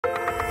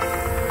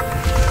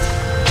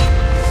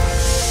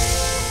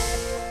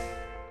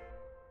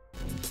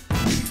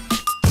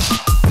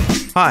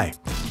Hi,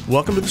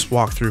 welcome to this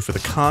walkthrough for the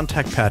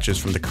Kontakt patches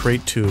from the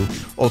Crate 2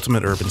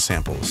 Ultimate Urban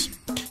Samples.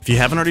 If you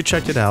haven't already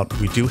checked it out,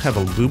 we do have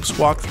a loops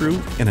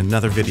walkthrough in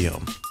another video.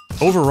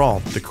 Overall,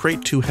 the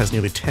Crate 2 has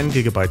nearly 10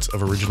 gigabytes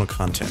of original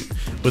content,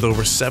 with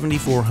over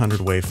 7,400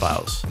 WAV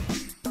files.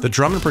 The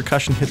drum and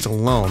percussion hits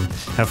alone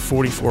have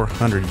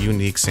 4,400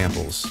 unique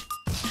samples.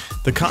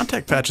 The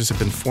Kontakt patches have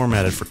been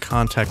formatted for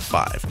Kontakt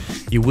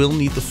 5. You will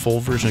need the full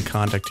version of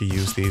Kontakt to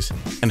use these,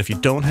 and if you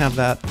don't have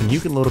that, then you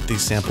can load up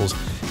these samples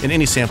in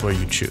any sampler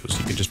you choose.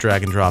 You can just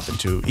drag and drop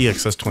into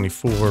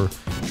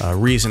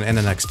EXS24, Reason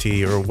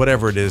NNXT, or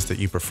whatever it is that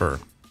you prefer.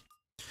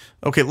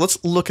 Okay,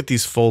 let's look at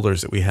these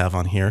folders that we have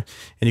on here,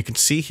 and you can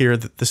see here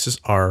that this is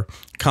our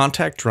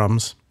Kontakt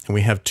drums, and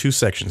we have two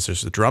sections.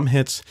 There's the drum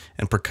hits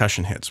and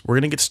percussion hits. We're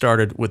going to get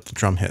started with the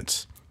drum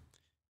hits.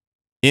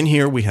 In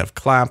here we have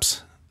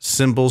claps,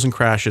 cymbals and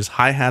crashes,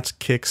 hi-hats,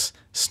 kicks,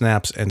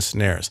 snaps, and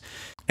snares.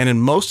 And in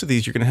most of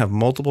these, you're going to have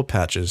multiple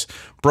patches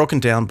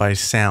broken down by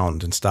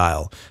sound and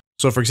style.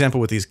 So for example,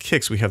 with these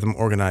kicks, we have them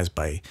organized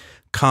by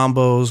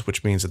combos,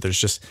 which means that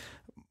there's just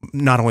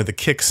not only the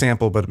kick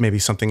sample, but maybe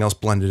something else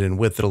blended in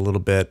with it a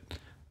little bit.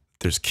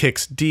 There's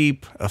kicks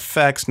deep,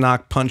 effects,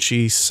 knock,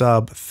 punchy,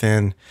 sub,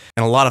 thin,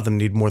 and a lot of them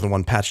need more than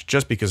one patch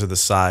just because of the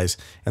size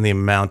and the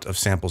amount of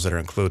samples that are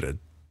included.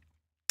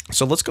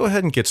 So let's go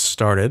ahead and get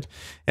started,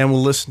 and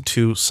we'll listen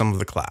to some of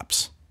the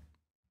claps.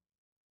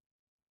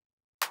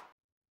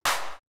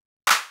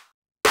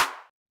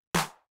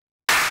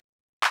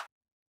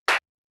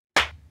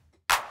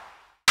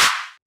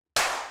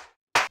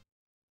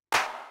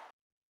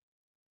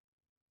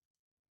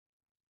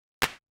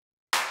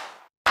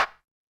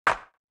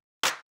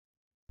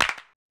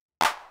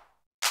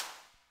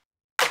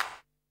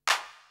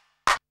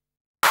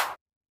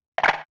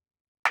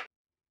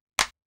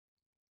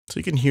 So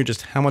you can hear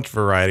just how much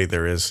variety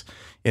there is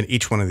in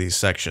each one of these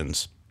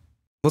sections.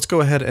 Let's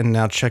go ahead and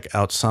now check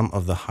out some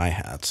of the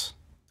hi-hats.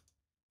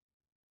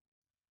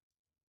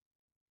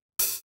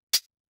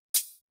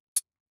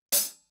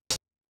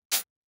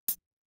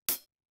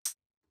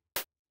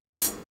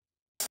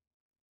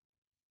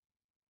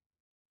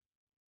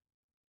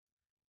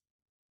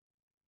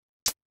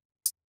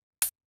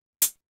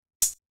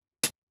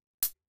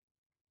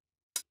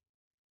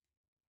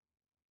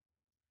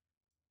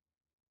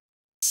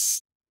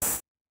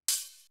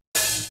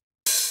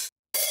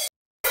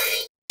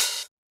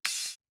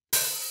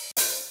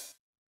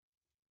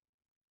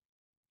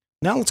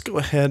 Now let's go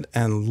ahead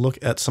and look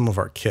at some of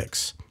our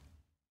kicks.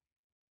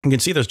 You can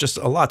see there's just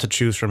a lot to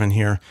choose from in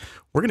here.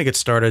 We're going to get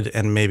started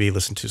and maybe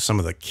listen to some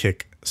of the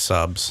kick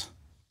subs.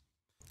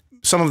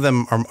 Some of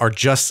them are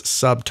just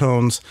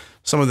subtones.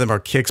 Some of them are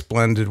kicks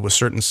blended with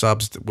certain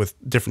subs with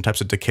different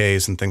types of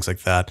decays and things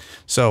like that.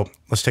 So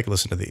let's take a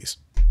listen to these.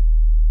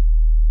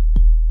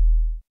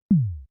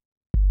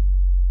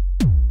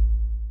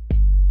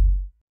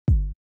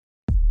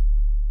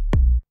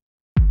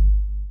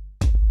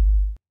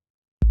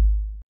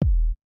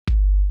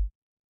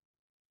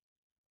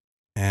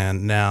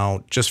 And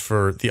now, just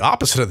for the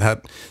opposite of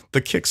that,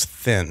 the kick's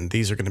thin.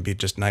 These are going to be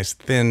just nice,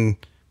 thin,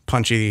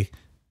 punchy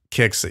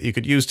kicks that you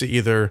could use to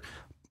either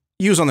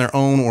use on their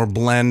own or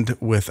blend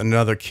with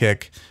another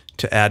kick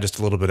to add just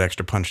a little bit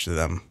extra punch to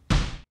them.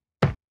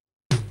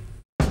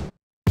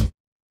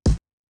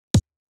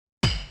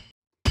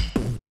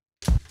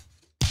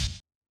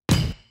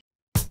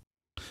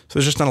 So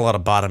there's just not a lot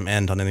of bottom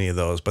end on any of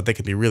those, but they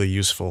can be really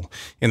useful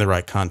in the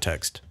right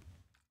context.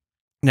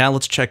 Now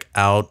let's check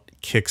out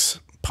kicks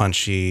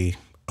punchy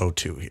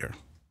O2 here.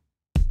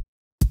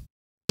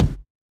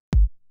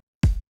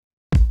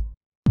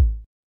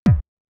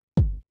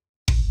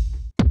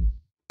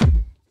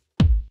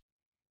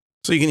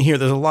 So you can hear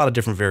there's a lot of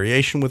different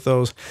variation with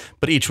those,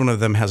 but each one of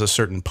them has a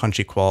certain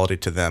punchy quality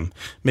to them,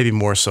 maybe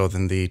more so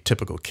than the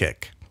typical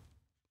kick.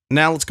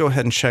 Now let's go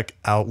ahead and check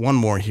out one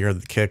more here,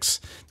 the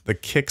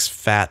kicks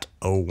Fat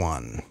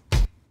 01.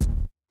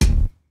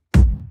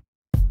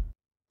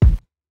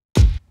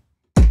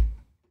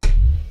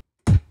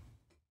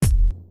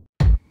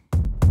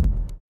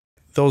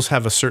 Those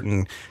have a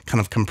certain kind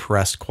of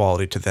compressed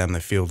quality to them. They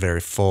feel very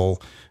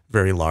full,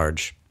 very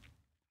large.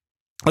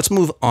 Let's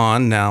move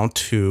on now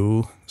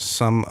to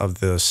some of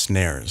the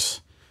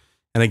snares.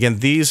 And again,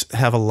 these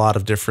have a lot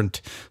of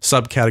different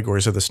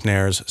subcategories of the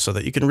snares so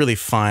that you can really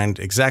find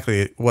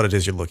exactly what it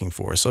is you're looking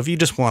for. So if you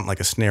just want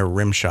like a snare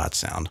rim shot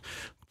sound,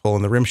 pull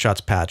in the rim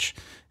shots patch,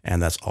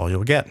 and that's all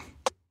you'll get.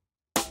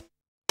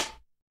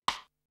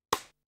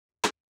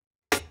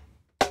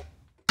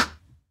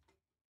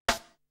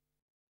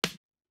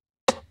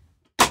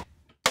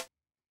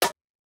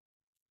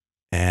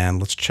 And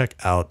let's check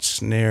out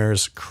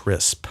snares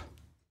crisp.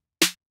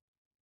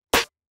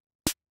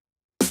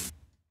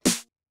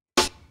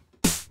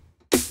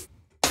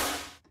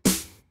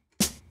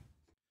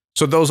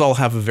 So those all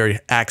have a very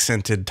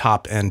accented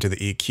top end to the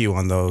EQ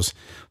on those.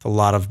 A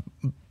lot of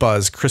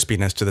buzz,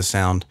 crispiness to the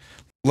sound.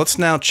 Let's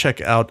now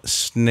check out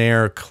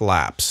snare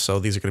claps. So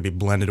these are going to be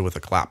blended with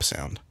a clap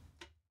sound.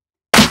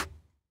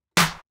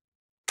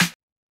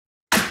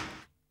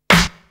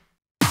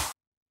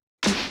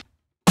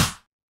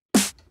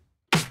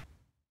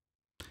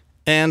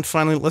 And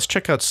finally, let's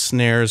check out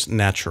Snare's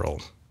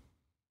Natural.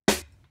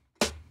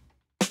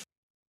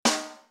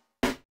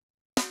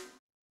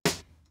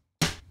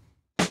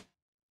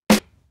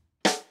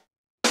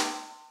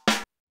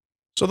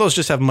 So those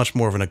just have much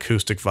more of an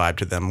acoustic vibe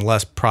to them,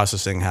 less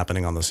processing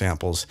happening on the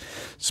samples.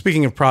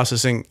 Speaking of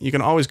processing, you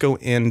can always go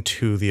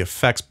into the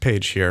effects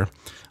page here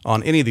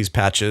on any of these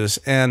patches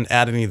and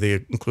add any of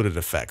the included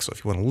effects. So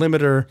if you want a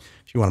limiter,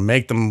 if you want to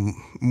make them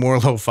more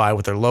lo-fi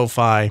with their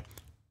lo-fi,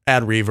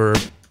 add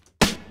reverb.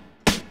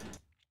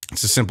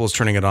 It's as simple as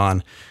turning it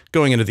on,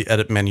 going into the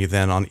edit menu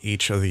then on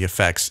each of the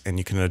effects, and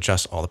you can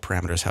adjust all the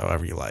parameters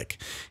however you like.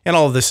 And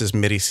all of this is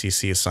MIDI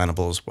CC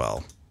assignable as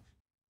well.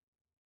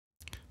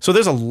 So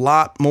there's a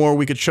lot more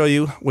we could show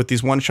you with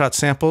these one-shot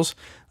samples,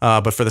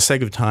 but for the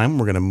sake of time,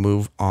 we're going to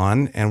move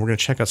on and we're going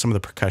to check out some of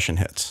the percussion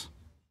hits.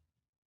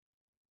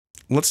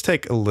 Let's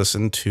take a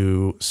listen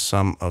to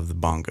some of the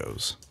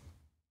bongos.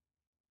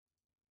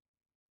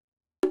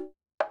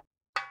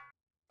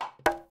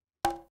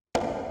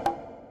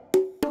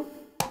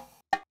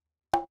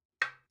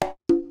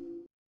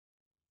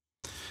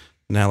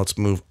 Now let's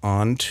move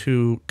on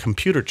to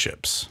computer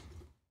chips.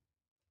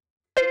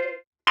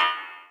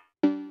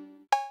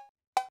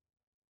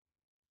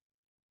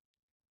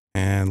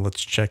 And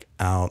let's check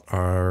out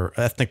our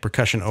Ethnic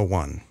Percussion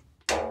 01.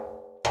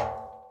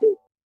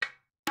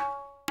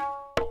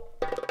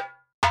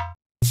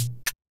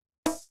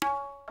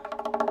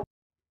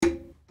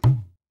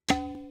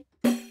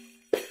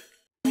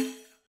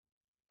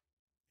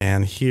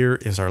 And here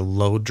is our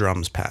low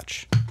drums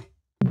patch.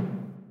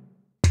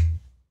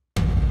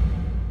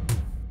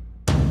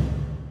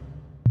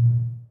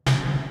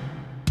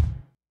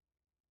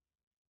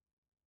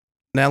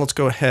 Now let's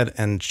go ahead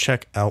and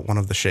check out one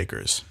of the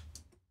shakers.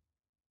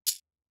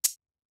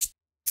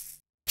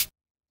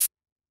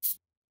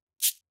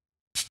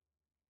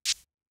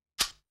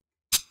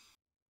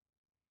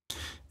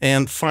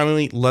 And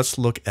finally, let's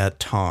look at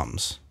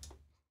toms.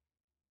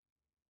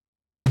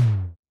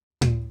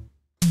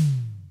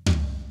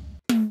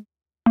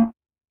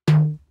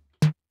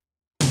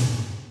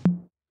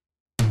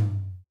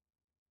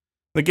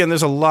 Again,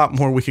 there's a lot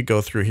more we could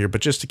go through here,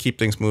 but just to keep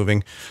things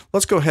moving,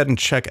 let's go ahead and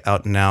check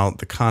out now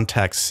the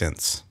Kontakt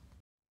synths.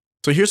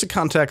 So here's the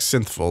Kontakt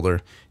synth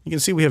folder. You can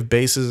see we have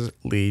basses,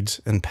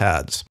 leads, and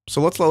pads. So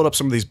let's load up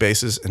some of these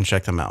basses and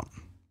check them out.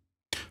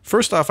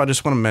 First off, I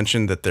just want to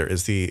mention that there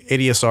is the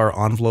ADSR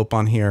envelope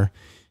on here.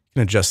 You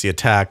can adjust the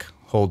attack,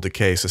 hold,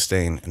 decay,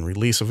 sustain, and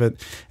release of it,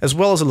 as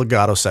well as a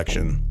legato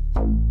section.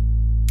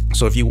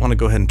 So if you want to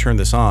go ahead and turn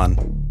this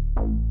on,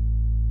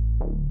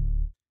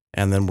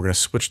 and then we're going to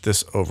switch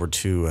this over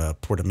to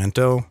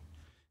Portamento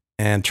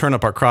and turn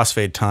up our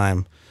crossfade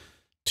time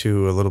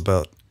to a little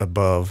bit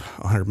above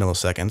 100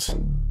 milliseconds.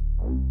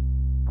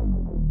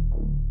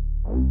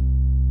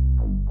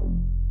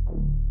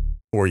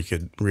 Or you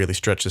could really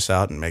stretch this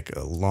out and make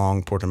a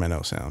long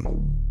portamento sound.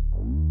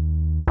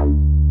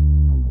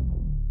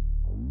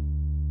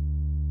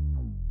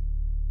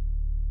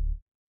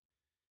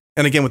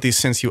 And again, with these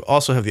synths, you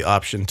also have the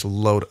option to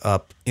load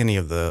up any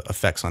of the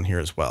effects on here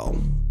as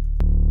well.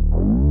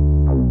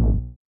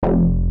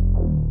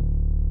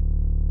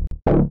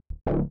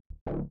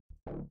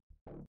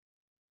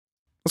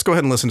 Let's go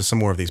ahead and listen to some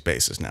more of these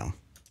basses now.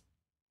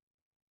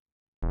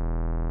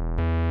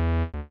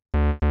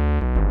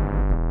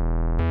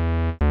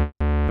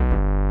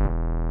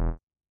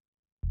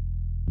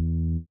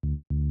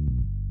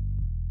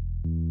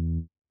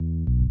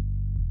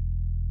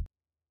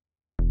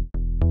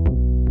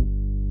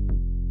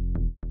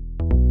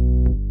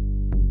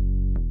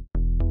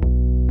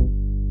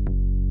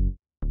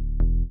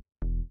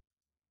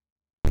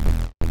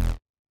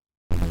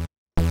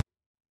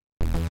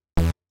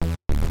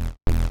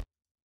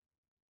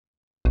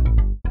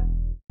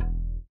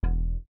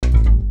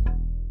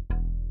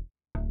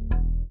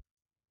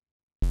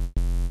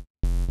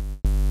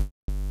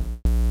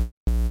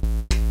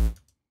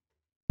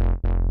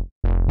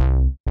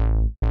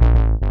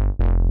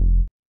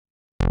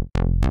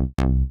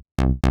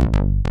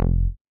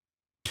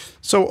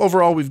 So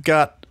overall, we've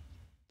got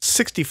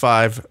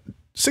 66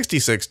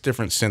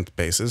 different synth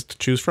basses to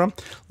choose from.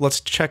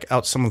 Let's check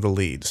out some of the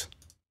leads.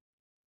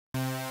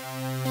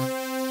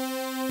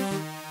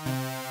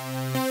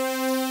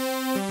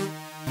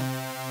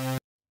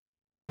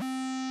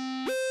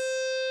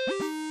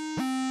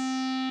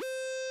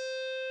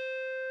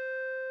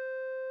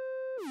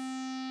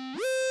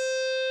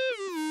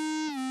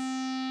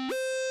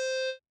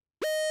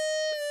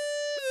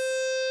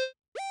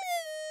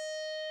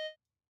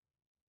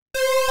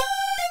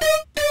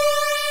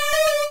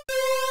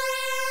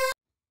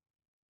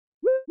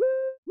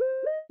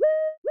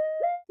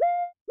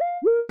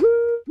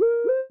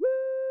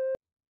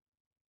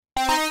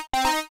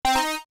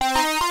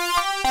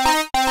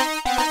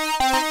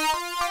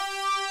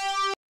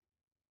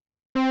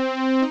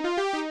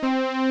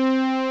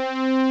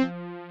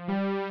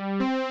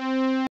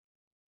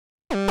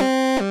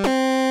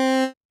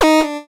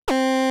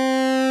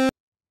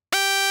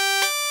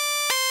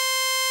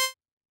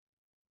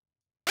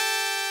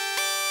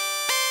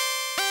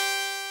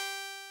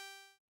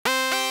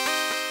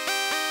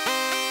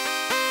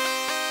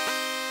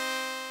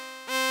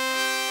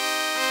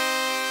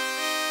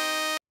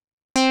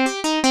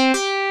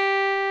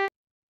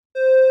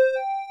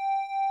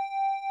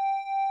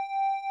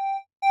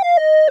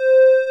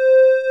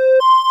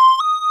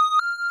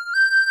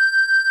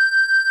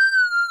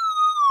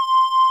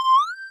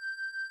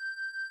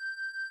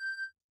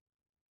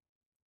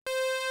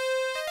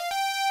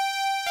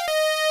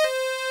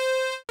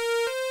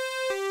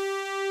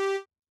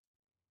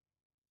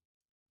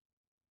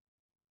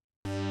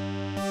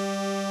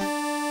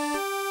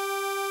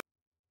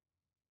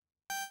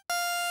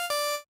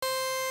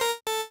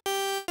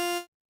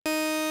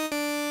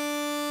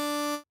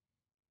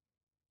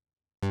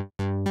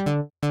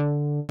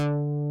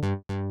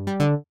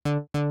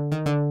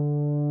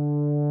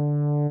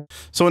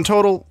 So in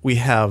total, we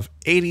have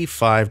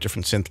 85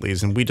 different synth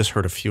leads, and we just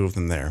heard a few of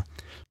them there.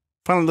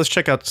 Finally, let's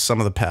check out some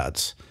of the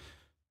pads.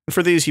 And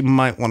for these, you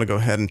might want to go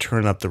ahead and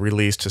turn up the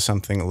release to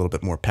something a little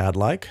bit more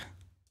pad-like.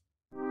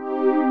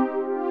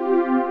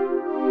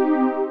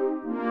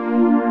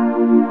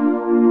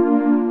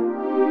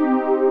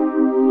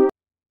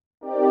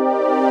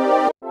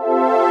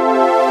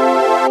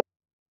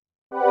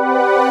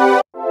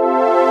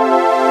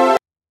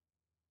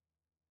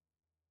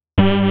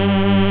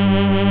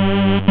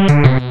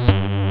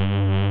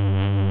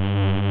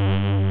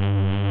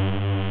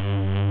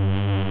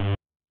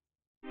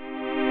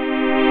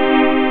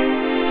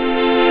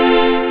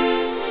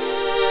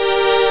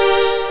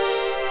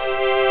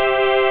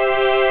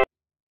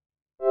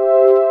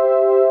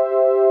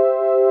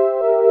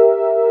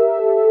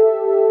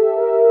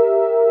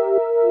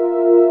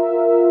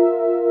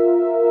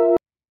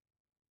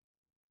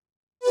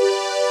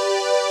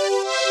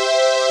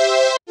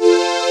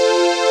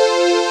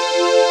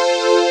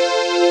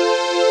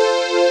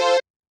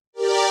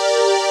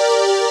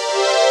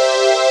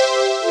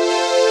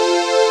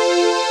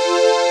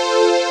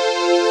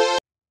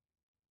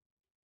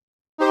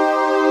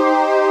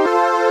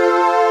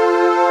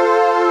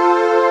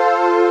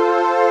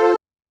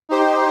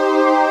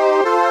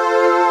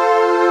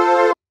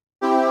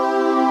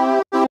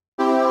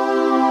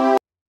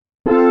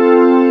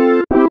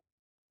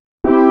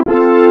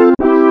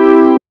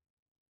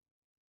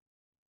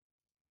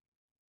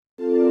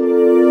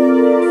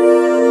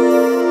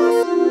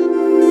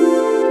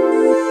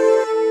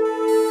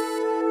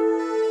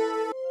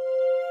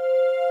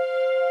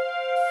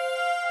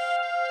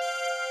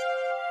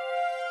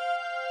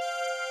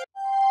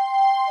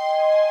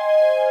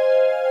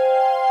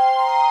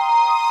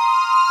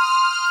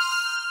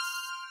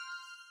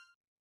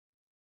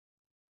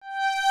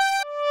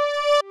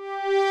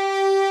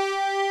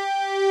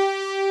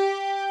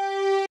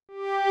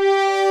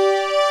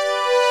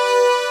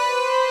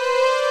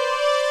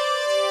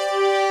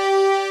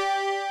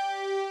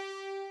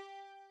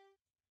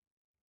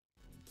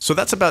 So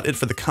that's about it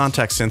for the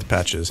Kontakt synth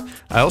patches.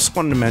 I also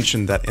wanted to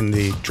mention that in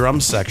the drum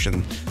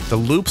section, the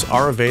loops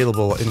are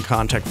available in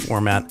Kontakt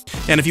format,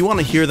 and if you want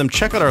to hear them,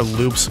 check out our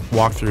loops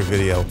walkthrough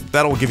video.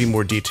 That'll give you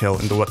more detail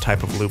into what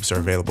type of loops are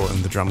available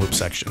in the drum loop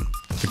section.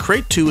 The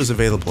Crate 2 is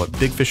available at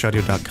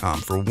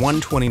bigfishaudio.com for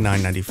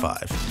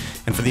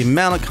 $129.95, and for the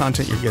amount of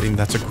content you're getting,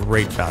 that's a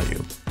great value.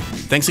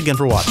 Thanks again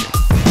for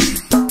watching.